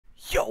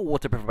Yo,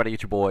 what's up everybody,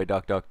 it's your boy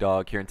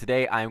Dog here, and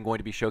today I am going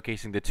to be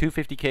showcasing the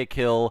 250k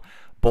kill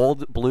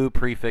bold blue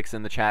prefix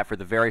in the chat for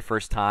the very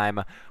first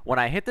time. When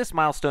I hit this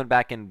milestone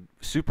back in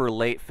super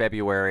late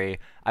February,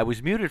 I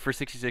was muted for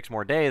 66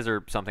 more days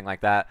or something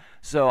like that,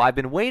 so I've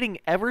been waiting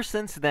ever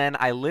since then.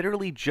 I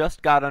literally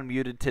just got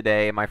unmuted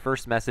today. My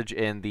first message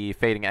in the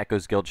Fading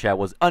Echoes Guild chat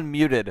was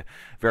unmuted.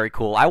 Very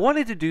cool. I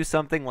wanted to do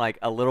something like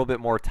a little bit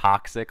more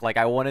toxic, like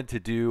I wanted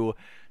to do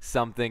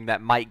something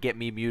that might get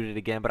me muted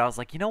again, but I was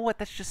like, you know what,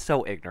 that's just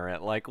so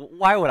ignorant. Like,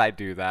 why would I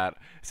do that?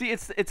 See,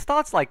 it's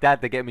thoughts like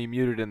that that get me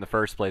muted in the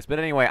first place. But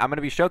anyway, I'm going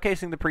to be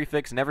showcasing the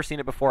prefix. Never seen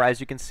it before,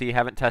 as you can see.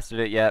 Haven't tested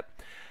it yet.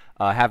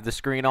 Have the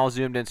screen all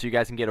zoomed in so you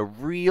guys can get a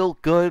real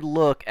good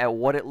look at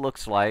what it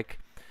looks like.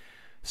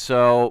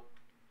 So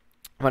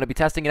I'm going to be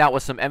testing it out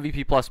with some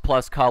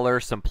MVP++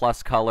 colors, some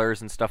plus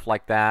colors and stuff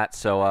like that.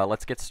 So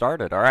let's get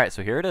started. All right,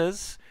 so here it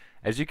is.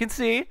 As you can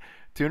see,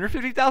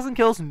 250,000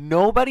 kills.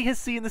 Nobody has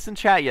seen this in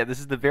chat yet. This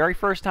is the very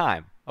first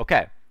time.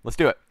 Okay, let's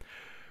do it.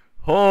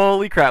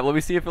 Holy crap. Let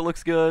me see if it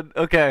looks good.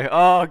 Okay.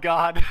 Oh,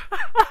 God.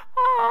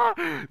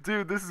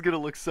 Dude, this is going to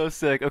look so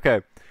sick.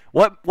 Okay.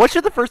 What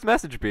should the first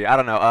message be? I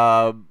don't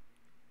know.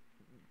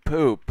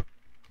 Poop.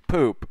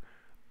 Poop.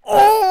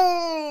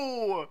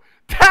 Oh!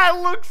 That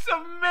looks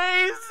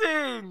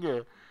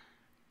amazing!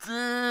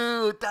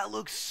 Dude, that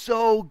looks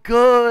so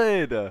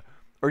good.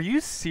 Are you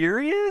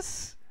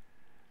serious?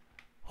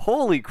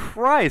 Holy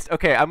Christ!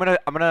 Okay, I'm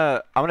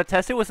gonna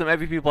test it with some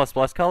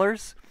MVP++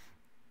 colors,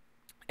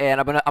 and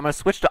I'm gonna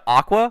switch to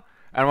Aqua,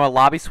 and I'm gonna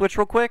lobby switch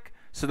real quick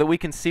so that we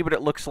can see what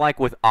it looks like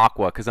with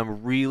Aqua, because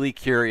I'm really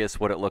curious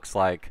what it looks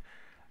like.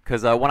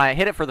 Because when I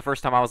hit it for the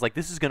first time, I was like,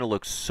 this is gonna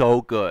look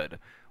so good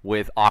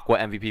with Aqua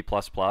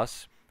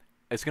MVP++.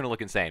 It's gonna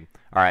look insane.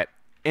 All right,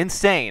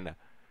 insane.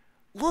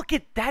 Look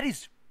at that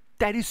is.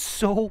 That is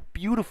so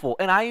beautiful,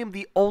 and I am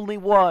the only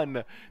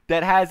one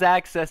that has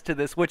access to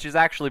this, which is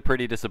actually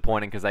pretty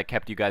disappointing because I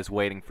kept you guys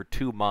waiting for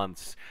 2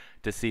 months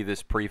to see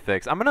this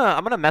prefix. I'm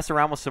gonna mess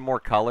around with some more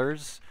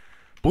colors.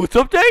 Blitz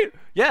update?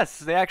 Yes,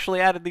 they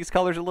actually added these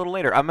colors a little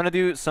later. I'm gonna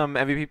do some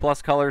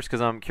MVP+ colors because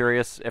I'm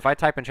curious. If I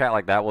type in chat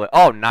like that, will it?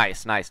 Oh,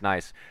 nice, nice,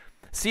 nice.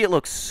 See, it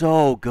looks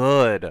so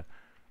good.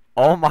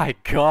 Oh my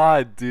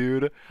god,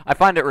 dude. I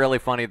find it really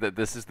funny that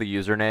this is the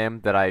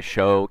username that I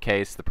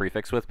showcase the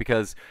prefix with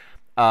because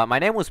my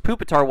name was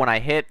Poopatar when I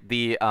hit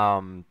the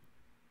milestone.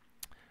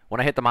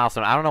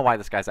 I don't know why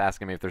this guy's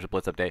asking me if there's a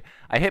Blitz update.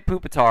 I hit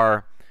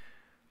Poopatar,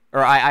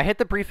 or I hit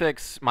the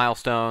prefix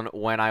milestone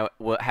when I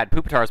had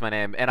Poopatar as my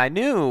name, and I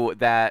knew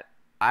that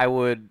I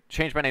would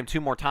change my name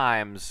 2 more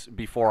times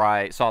before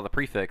I saw the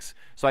prefix.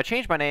 So I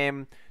changed my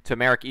name to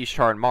Merrick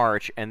Ishtar in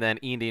March, and then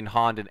Indien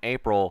Hond in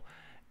April,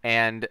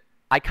 and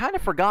I kind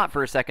of forgot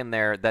for a second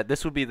there that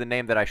this would be the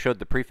name that I showed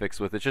the prefix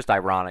with. It's just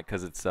ironic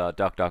because it's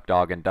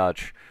Dog in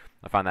Dutch.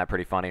 I find that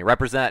pretty funny.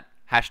 Represent.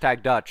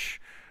 Hashtag Dutch.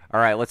 All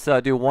right, let's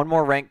do one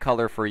more rank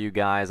color for you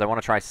guys. I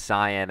want to try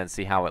cyan and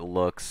see how it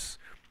looks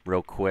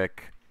real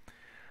quick.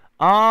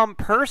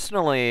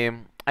 Personally,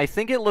 I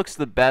think it looks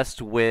the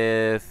best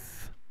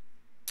with,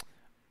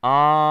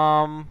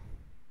 honestly,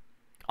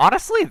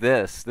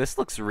 this. This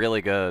looks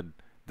really good.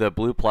 The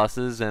blue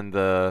pluses and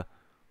the,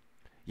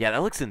 yeah,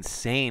 that looks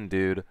insane,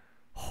 dude.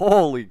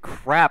 Holy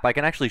crap, I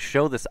can actually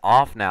show this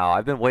off now.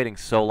 I've been waiting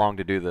so long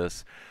to do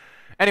this.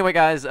 Anyway,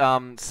 guys,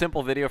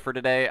 simple video for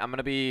today. I'm going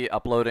to be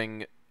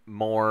uploading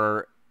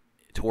more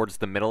towards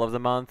the middle of the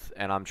month,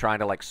 and I'm trying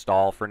to, like,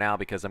 stall for now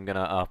because I'm going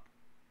to,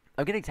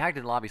 I'm getting tagged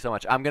in the lobby so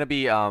much. I'm going to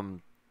be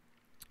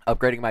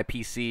upgrading my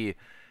PC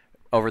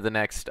over the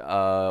next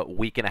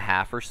week and a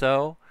half or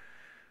so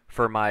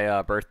for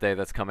my birthday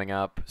that's coming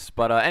up.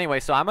 But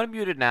anyway, so I'm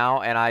unmuted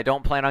now, and I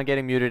don't plan on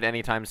getting muted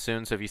anytime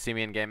soon, so if you see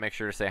me in-game, make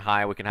sure to say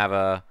hi. We can have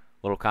a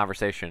little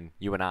conversation,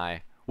 you and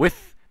I,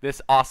 with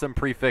this awesome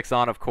prefix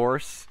on, of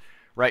course.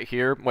 Right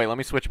here. Wait, let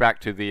me switch back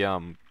to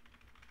the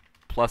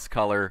plus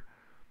color.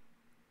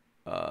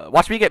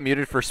 Watch me get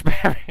muted for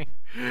spamming.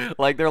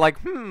 Like, they're like,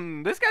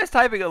 this guy's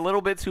typing a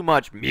little bit too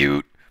much.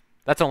 Mute.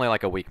 That's only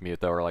like a week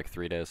mute, though, or like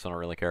 3 days, so I don't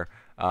really care.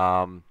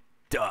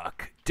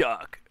 Duck,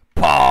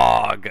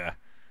 pog.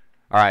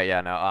 All right,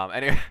 yeah, no.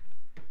 Anyway,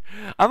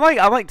 I'm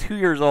like 2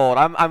 years old.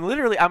 I'm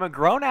a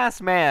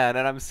grown-ass man,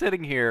 and I'm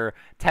sitting here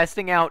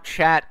testing out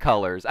chat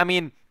colors. I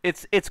mean,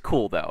 it's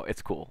cool, though.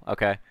 It's cool,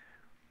 okay?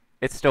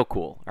 It's still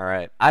cool, all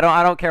right. I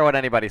don't care what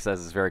anybody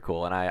says. It's very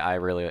cool, and I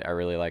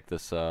really like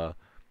this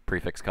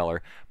prefix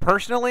color.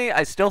 Personally,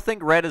 I still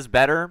think red is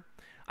better.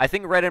 I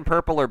think red and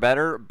purple are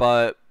better,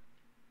 but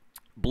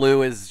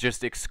blue is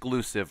just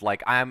exclusive.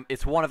 Like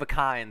it's one of a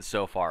kind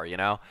so far, you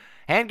know.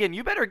 Hangan,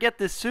 you better get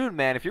this soon,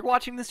 man. If you're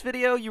watching this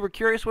video, you were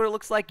curious what it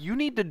looks like. You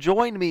need to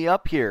join me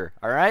up here,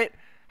 all right?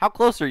 How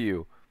close are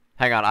you?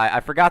 Hang on, I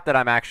forgot that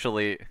I'm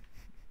actually.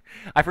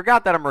 I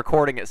forgot that I'm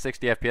recording at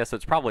 60 FPS, so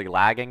it's probably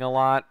lagging a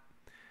lot.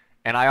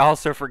 And I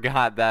also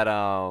forgot that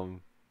I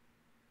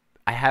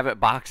have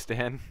it boxed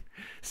in.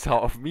 So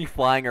of me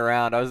flying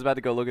around, I was about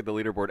to go look at the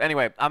leaderboard.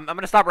 Anyway, I'm going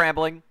to stop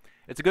rambling.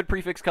 It's a good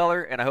prefix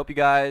color, and I hope you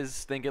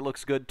guys think it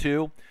looks good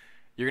too.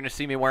 You're going to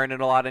see me wearing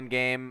it a lot in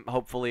game.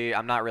 Hopefully,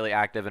 I'm not really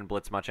active in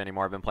Blitz much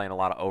anymore. I've been playing a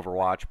lot of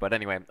Overwatch. But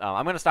anyway,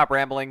 I'm going to stop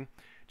rambling.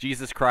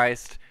 Jesus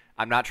Christ.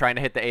 I'm not trying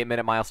to hit the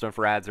 8-minute milestone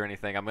for ads or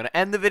anything. I'm going to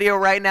end the video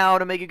right now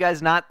to make you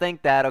guys not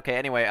think that. Okay,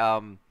 anyway,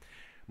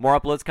 more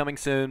uploads coming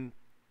soon.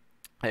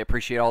 I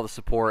appreciate all the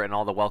support and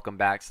all the welcome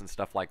backs and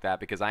stuff like that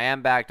because I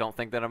am back. Don't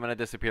think that I'm going to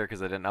disappear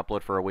because I didn't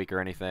upload for a week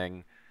or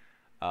anything.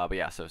 But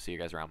yeah, so see you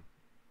guys around.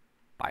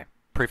 Bye.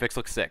 Prefix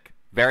looks sick.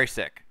 Very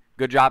sick.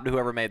 Good job to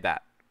whoever made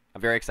that. I'm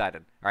very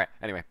excited. All right,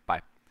 anyway,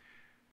 bye.